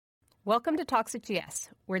Welcome to Talks at GS,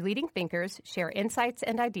 where leading thinkers share insights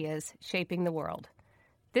and ideas shaping the world.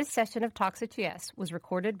 This session of Talks at GS was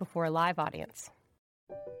recorded before a live audience.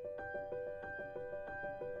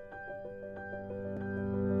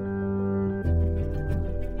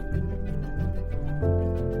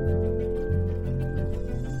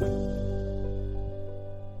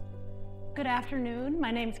 Good afternoon.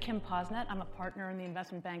 My name is Kim Posnett. I'm a partner in the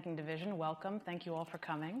investment banking division. Welcome. Thank you all for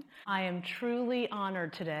coming. I am truly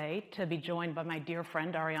honored today to be joined by my dear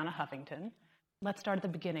friend, Arianna Huffington. Let's start at the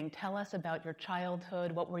beginning. Tell us about your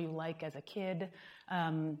childhood. What were you like as a kid?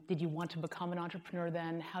 Did you want to become an entrepreneur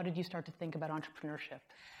then? How did you start to think about entrepreneurship?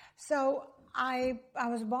 So I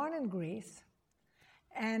was born in Greece,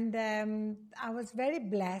 and I was very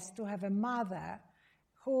blessed to have a mother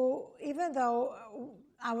who, even though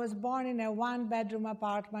I was born in a one-bedroom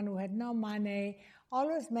apartment, we had no money,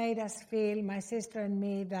 always made us feel, my sister and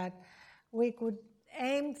me, that we could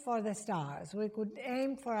aim for the stars, we could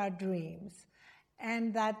aim for our dreams,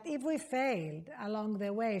 and that if we failed along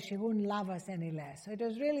the way, she wouldn't love us any less. So it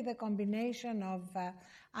was really the combination of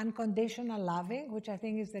unconditional loving, which I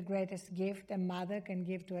think is the greatest gift a mother can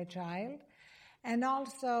give to a child, and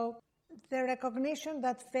also the recognition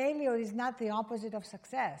that failure is not the opposite of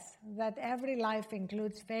success, that every life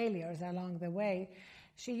includes failures along the way.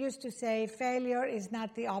 She used to say, failure is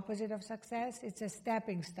not the opposite of success, it's a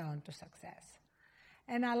stepping stone to success.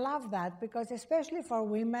 And I love that because especially for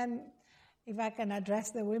women, if I can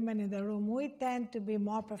address the women in the room, we tend to be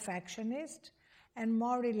more perfectionist and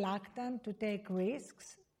more reluctant to take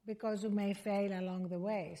risks because we may fail along the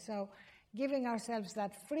way. So giving ourselves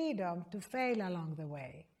that freedom to fail along the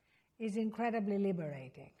way is incredibly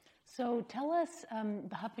liberating. So tell us,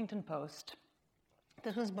 the Huffington Post,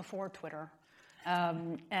 this was before Twitter,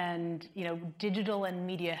 and digital and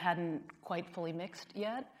media hadn't quite fully mixed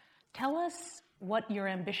yet. Tell us what your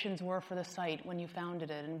ambitions were for the site when you founded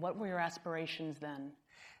it, and what were your aspirations then?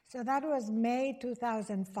 So that was May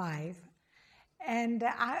 2005, and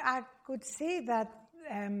I could see that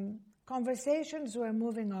conversations were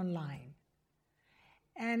moving online.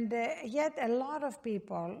 And yet a lot of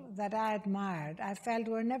people that I admired, I felt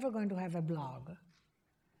were never going to have a blog.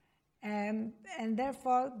 And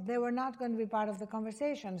therefore, they were not going to be part of the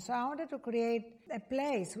conversation. So I wanted to create a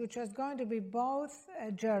place which was going to be both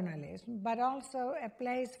journalism, but also a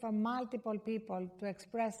place for multiple people to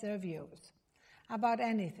express their views about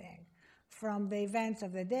anything, from the events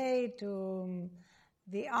of the day to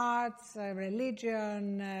the arts,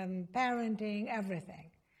 religion, parenting,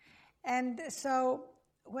 everything. And so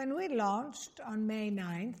when we launched on May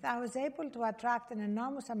 9th, I was able to attract an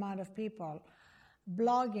enormous amount of people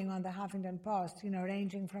blogging on the Huffington Post,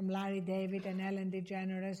 ranging from Larry David and Ellen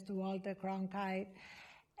DeGeneres to Walter Cronkite.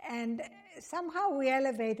 And somehow we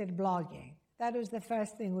elevated blogging. That was the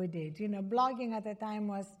first thing we did. Blogging at the time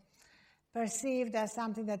was perceived as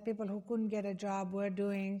something that people who couldn't get a job were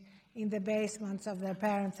doing in the basements of their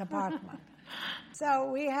parents' apartment. So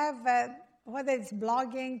we have whether it's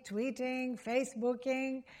blogging, tweeting,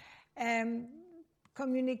 Facebooking,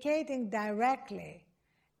 communicating directly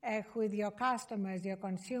with your customers, your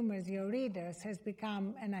consumers, your readers has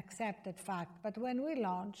become an accepted fact. But when we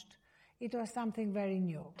launched, it was something very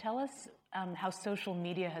new. Tell us how social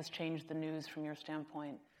media has changed the news from your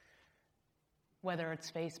standpoint, whether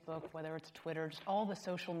it's Facebook, whether it's Twitter, just all the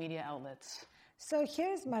social media outlets. So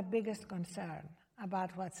here's my biggest concern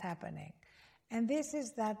about what's happening. And this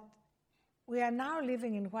is that we are now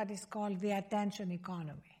living in what is called the attention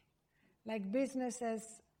economy. Like businesses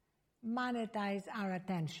monetize our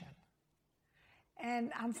attention.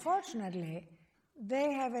 And unfortunately,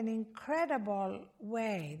 they have an incredible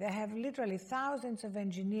way. They have literally thousands of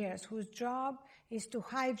engineers whose job is to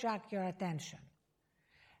hijack your attention.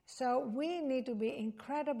 So we need to be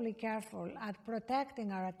incredibly careful at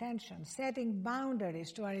protecting our attention, setting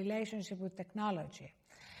boundaries to our relationship with technology.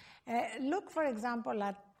 Look, for example,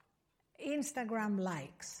 at Instagram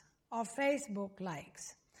likes or Facebook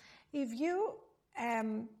likes. If you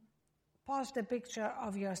post a picture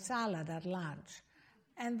of your salad at lunch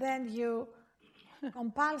and then you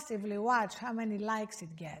compulsively watch how many likes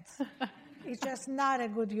it gets, it's just not a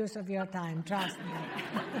good use of your time, trust me.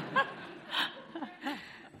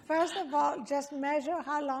 First of all, just measure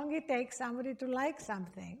how long it takes somebody to like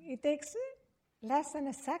something. It takes less than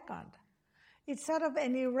a second. It's sort of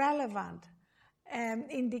an irrelevant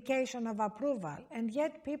indication of approval, and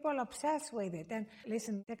yet people obsess with it. And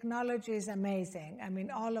listen, technology is amazing. I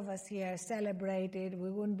mean, all of us here celebrate it.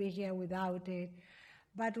 We wouldn't be here without it.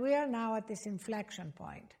 But we are now at this inflection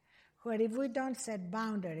point where if we don't set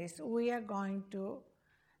boundaries, we are going to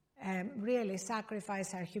really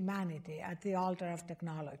sacrifice our humanity at the altar of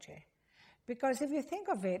technology. Because if you think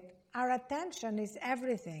of it, our attention is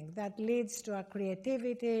everything that leads to our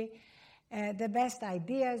creativity, the best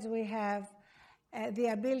ideas we have, the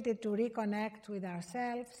ability to reconnect with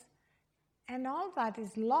ourselves. And all that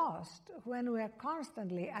is lost when we are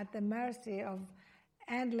constantly at the mercy of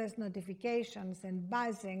endless notifications and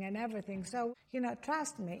buzzing and everything. So,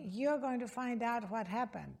 trust me, you're going to find out what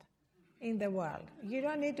happened in the world. You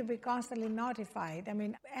don't need to be constantly notified.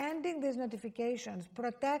 Ending these notifications,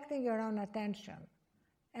 protecting your own attention,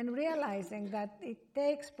 and realizing that it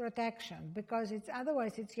takes protection because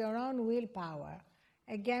otherwise it's your own willpower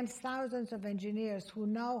against thousands of engineers who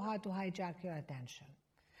know how to hijack your attention.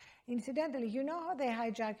 Incidentally, you know how they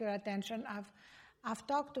hijack your attention? I've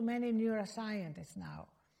talked to many neuroscientists now.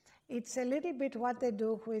 It's a little bit what they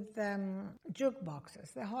do with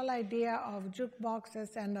jukeboxes, the whole idea of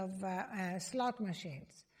jukeboxes and of slot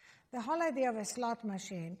machines. The whole idea of a slot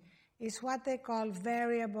machine is what they call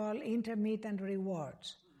variable intermittent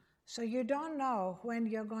rewards. So you don't know when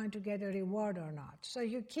you're going to get a reward or not. So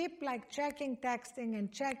you keep checking texting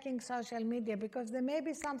and checking social media because there may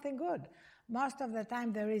be something good. Most of the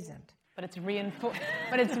time there isn't. But it's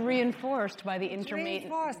reinforced by the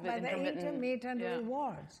intermittent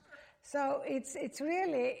rewards. So it's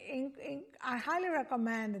really, I highly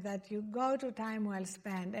recommend that you go to Time Well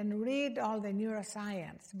Spent and read all the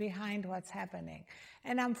neuroscience behind what's happening.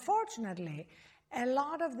 And unfortunately, a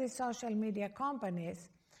lot of these social media companies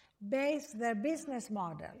base their business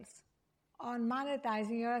models on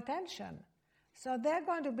monetizing your attention. So they're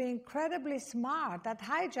going to be incredibly smart at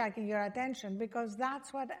hijacking your attention because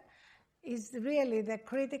that's what is really the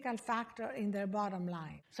critical factor in their bottom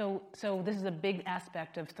line. So this is a big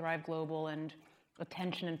aspect of Thrive Global and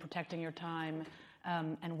attention and protecting your time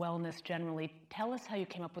and wellness generally. Tell us how you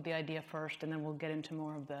came up with the idea first, and then we'll get into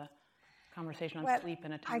more of the conversation on sleep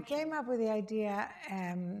and attention. I came up with the idea,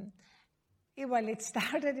 it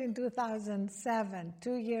started in 2007,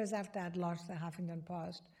 2 years after I'd launched the Huffington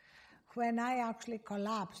Post, when I actually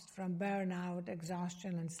collapsed from burnout,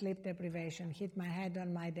 exhaustion, and sleep deprivation, hit my head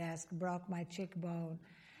on my desk, broke my cheekbone.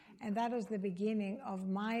 And that was the beginning of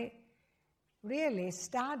my really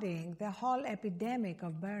studying the whole epidemic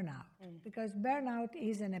of burnout, because burnout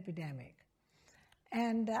is an epidemic.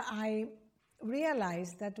 And I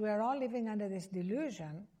realized that we are all living under this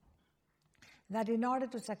delusion that in order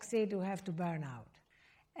to succeed, you have to burn out.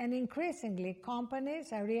 And increasingly,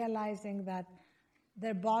 companies are realizing that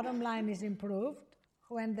their bottom line is improved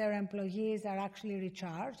when their employees are actually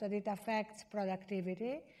recharged, that it affects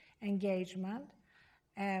productivity, engagement,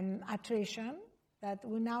 attrition, that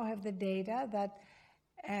we now have the data that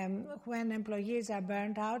when employees are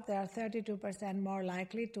burnt out, they are 32% more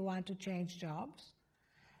likely to want to change jobs.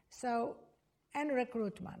 And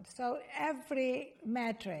recruitment. So every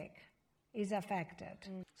metric is affected.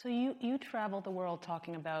 So you travel the world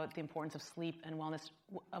talking about the importance of sleep and wellness.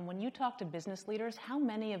 When you talk to business leaders, how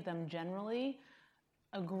many of them generally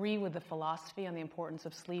agree with the philosophy on the importance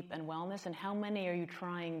of sleep and wellness, and how many are you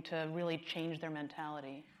trying to really change their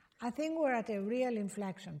mentality? I think we're at a real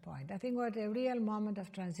inflection point. I think we're at a real moment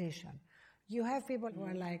of transition. You have people who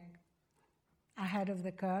are ahead of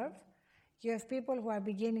the curve. You have people who are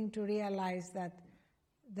beginning to realize that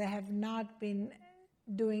they have not been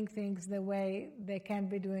doing things the way they can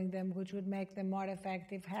be doing them, which would make them more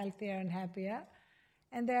effective, healthier, and happier.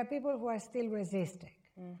 And there are people who are still resisting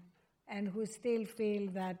and who still feel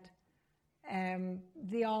that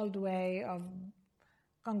the old way of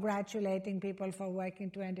congratulating people for working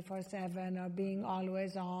 24/7 or being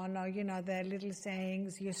always on, or, the little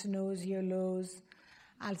sayings, you snooze, you lose,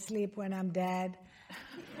 I'll sleep when I'm dead.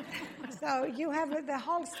 So you have the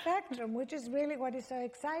whole spectrum, which is really what is so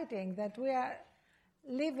exciting, that we are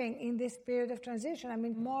living in this period of transition.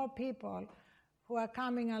 More people who are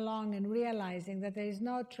coming along and realizing that there is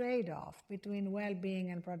no trade-off between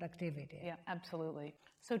well-being and productivity. Yeah, absolutely.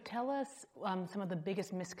 So tell us some of the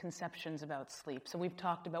biggest misconceptions about sleep. So we've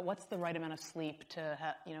talked about what's the right amount of sleep to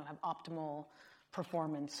have optimal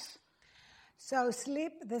performance. So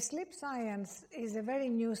the sleep science is a very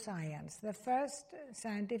new science. The first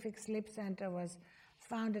scientific sleep center was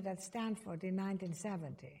founded at Stanford in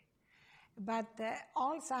 1970. But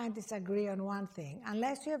all scientists agree on one thing: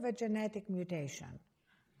 unless you have a genetic mutation,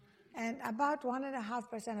 and about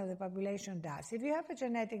 1.5% of the population does. If you have a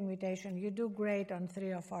genetic mutation, you do great on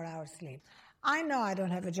 3 or 4 hours sleep. I know I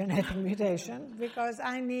don't have a genetic mutation because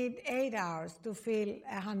I need 8 hours to feel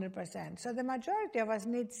 100%. So the majority of us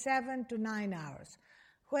need 7 to 9 hours.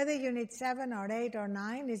 Whether you need 7 or 8 or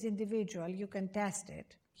 9 is individual. You can test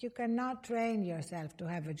it. You cannot train yourself to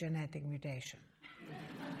have a genetic mutation.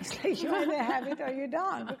 It's like you either have it or you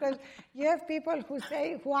don't, because you have people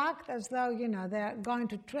who act as though, they're going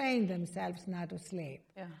to train themselves not to sleep.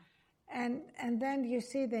 Yeah. And then you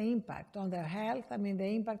see the impact on their health. I mean, the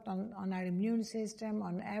impact on our immune system,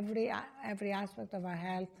 on every aspect of our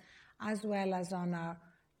health, as well as on our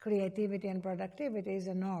creativity and productivity is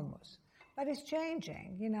enormous. But it's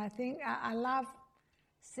changing. I think I love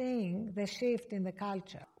seeing the shift in the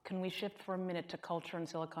culture. Can we shift for a minute to culture in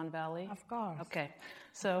Silicon Valley? Of course. Okay.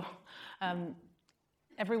 So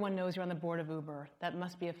everyone knows you're on the board of Uber. That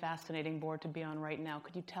must be a fascinating board to be on right now.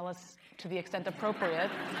 Could you tell us, to the extent appropriate,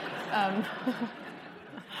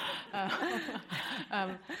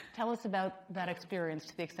 tell us about that experience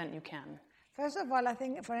to the extent you can. First of all, I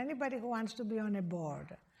think for anybody who wants to be on a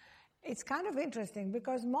board, it's kind of interesting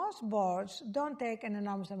because most boards don't take an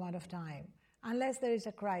enormous amount of time unless there is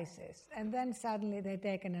a crisis. And then suddenly they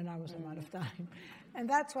take an enormous amount of time. And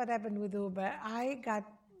that's what happened with Uber. I got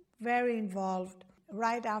very involved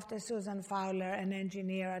right after Susan Fowler, an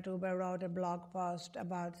engineer at Uber, wrote a blog post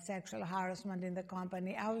about sexual harassment in the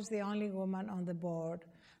company. I was the only woman on the board.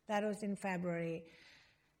 That was in February.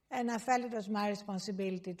 And I felt it was my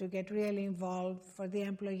responsibility to get really involved, for the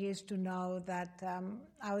employees to know that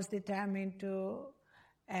I was determined to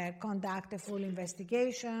conduct a full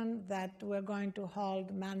investigation, that we're going to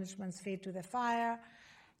hold management's feet to the fire.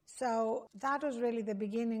 So that was really the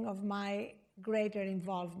beginning of my greater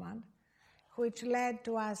involvement, which led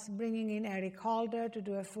to us bringing in Eric Holder to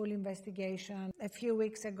do a full investigation. A few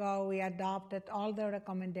weeks ago, we adopted all the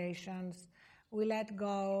recommendations. We let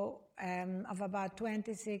go of about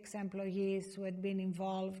 26 employees who had been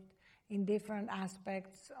involved in different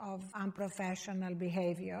aspects of unprofessional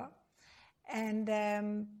behavior. And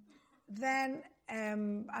then,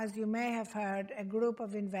 as you may have heard, a group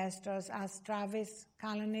of investors asked Travis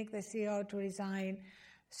Kalanick, the CEO, to resign.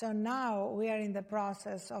 So now we are in the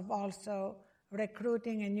process of also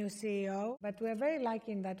recruiting a new CEO. But we're very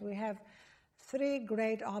lucky in that we have 3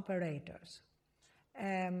 great operators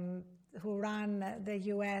who run the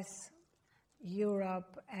US,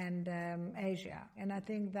 Europe, and Asia. And I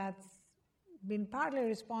think that's been partly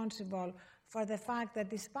responsible for the fact that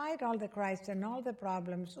despite all the crisis and all the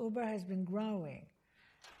problems, Uber has been growing.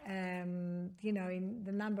 In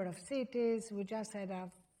the number of cities, we just had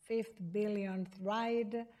our 5th billionth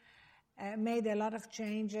ride, made a lot of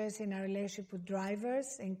changes in our relationship with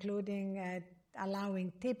drivers, including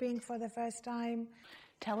allowing tipping for the first time.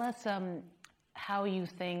 Tell us how you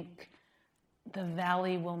think the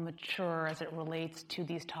Valley will mature as it relates to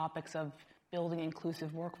these topics of building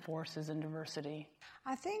inclusive workforces and diversity.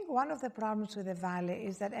 I think one of the problems with the Valley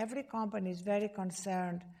is that every company is very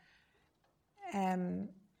concerned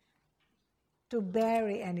to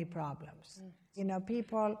bury any problems.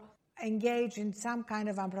 People engage in some kind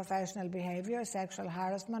of unprofessional behavior, sexual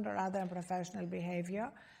harassment or other unprofessional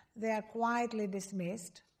behavior. They are quietly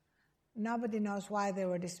dismissed. Nobody knows why they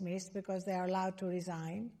were dismissed because they are allowed to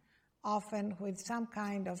resign, often with some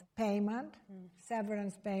kind of payment,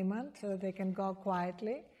 severance payment, so that they can go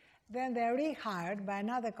quietly. Then they're rehired by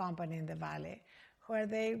another company in the Valley where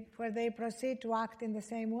they proceed to act in the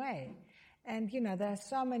same way. And, there are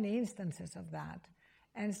so many instances of that.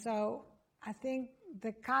 And so I think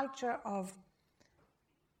the culture of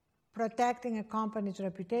protecting a company's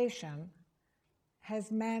reputation has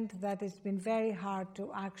meant that it's been very hard to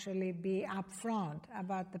actually be upfront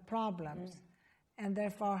about the problems and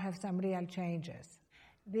therefore have some real changes.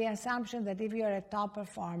 The assumption that if you're a top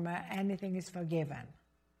performer, anything is forgiven.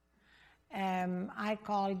 I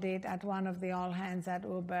called it at one of the all hands at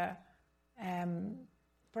Uber,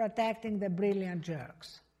 protecting the brilliant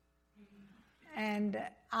jerks. And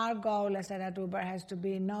our goal, as at Uber, has to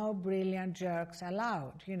be no brilliant jerks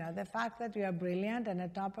allowed. The fact that you are brilliant and a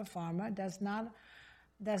top performer does not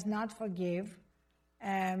forgive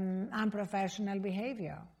unprofessional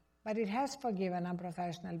behavior. But it has forgiven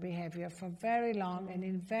unprofessional behavior for very long and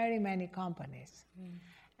in very many companies.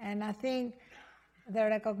 And I think the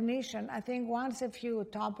recognition, once a few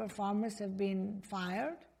top performers have been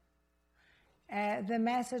fired, the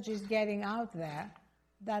message is getting out there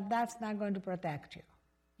that that's not going to protect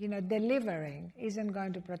you. Delivering isn't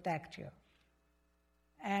going to protect you.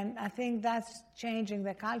 And I think that's changing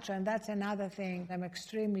the culture, and that's another thing I'm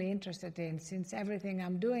extremely interested in, since everything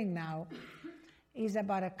I'm doing now is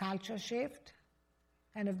about a culture shift,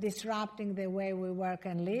 kind of disrupting the way we work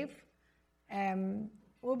and live.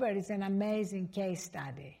 Uber is an amazing case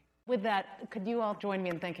study. With that, could you all join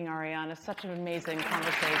me in thanking Arianna? Such an amazing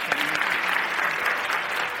conversation.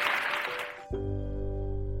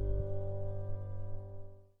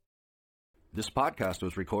 This podcast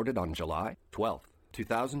was recorded on July 12th,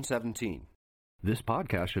 2017. This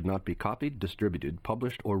podcast should not be copied, distributed,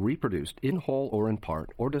 published, or reproduced in whole or in part,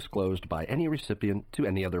 or disclosed by any recipient to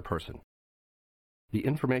any other person. The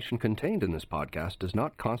information contained in this podcast does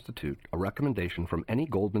not constitute a recommendation from any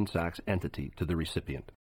Goldman Sachs entity to the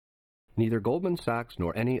recipient. Neither Goldman Sachs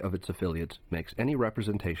nor any of its affiliates makes any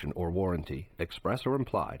representation or warranty, express or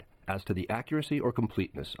implied, as to the accuracy or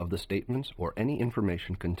completeness of the statements or any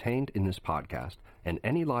information contained in this podcast, and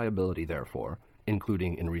any liability therefore,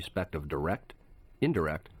 including in respect of direct,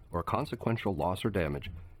 indirect, or consequential loss or damage,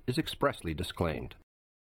 is expressly disclaimed.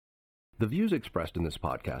 The views expressed in this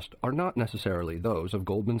podcast are not necessarily those of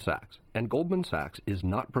Goldman Sachs, and Goldman Sachs is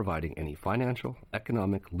not providing any financial,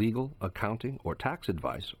 economic, legal, accounting, or tax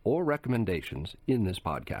advice or recommendations in this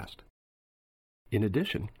podcast. In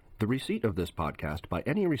addition, the receipt of this podcast by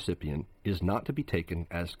any recipient is not to be taken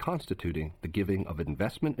as constituting the giving of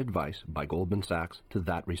investment advice by Goldman Sachs to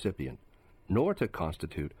that recipient, nor to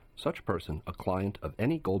constitute such person a client of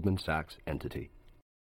any Goldman Sachs entity.